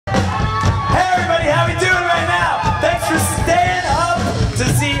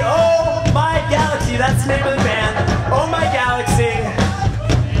That's the name of the band. Oh My Galaxy.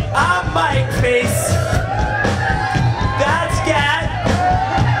 I'm Mike Face. That's Gat.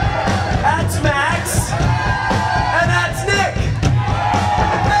 That's Max. And that's Nick.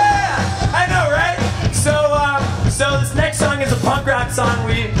 Yeah, I know, right? So this next song is a punk rock song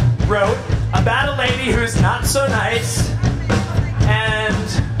we wrote about a lady who's not so nice. And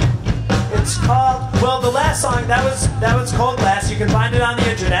it's called, well, the last song, that was Cold Glass. You can find it on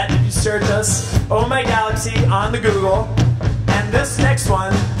the internet if you search us, Oh My Galaxy, on the Google. And this next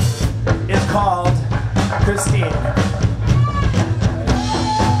one is called Christine.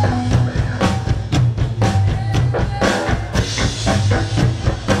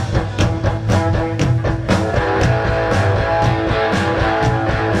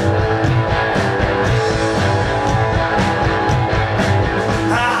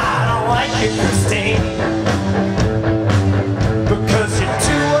 Christine, because you're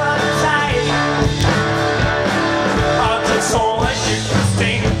too uptight. I just don't like you,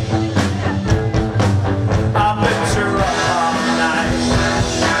 Christine. I bet you're up all night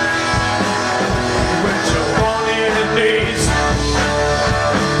with your bony knees.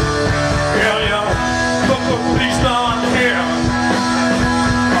 Yeah, but please not here.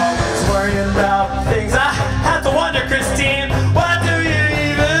 Always worrying about things. I have to wonder, Christine, why do you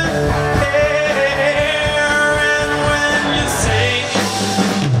even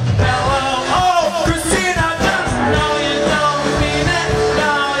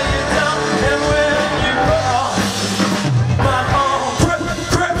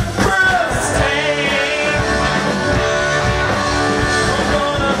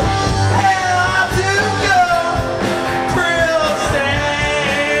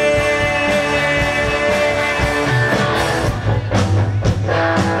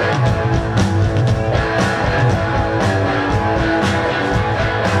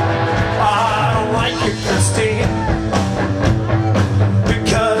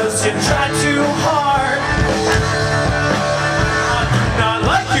because you try too hard. I do not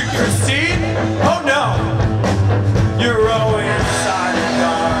like you, Christine. Oh no, you're always on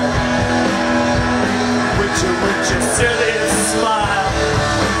guard with your silly smile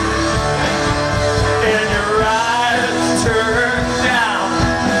and your eyes turned down.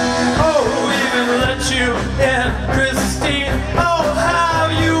 Oh, even let you in, Christine. Oh, how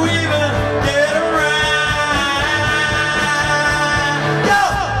you even get around.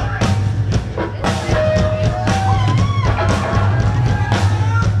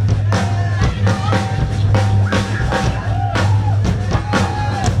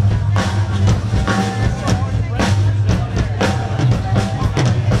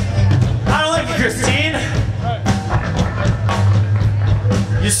 Christine,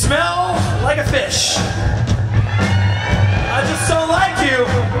 you smell like a fish. I just don't like you,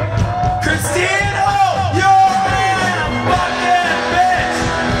 Christine.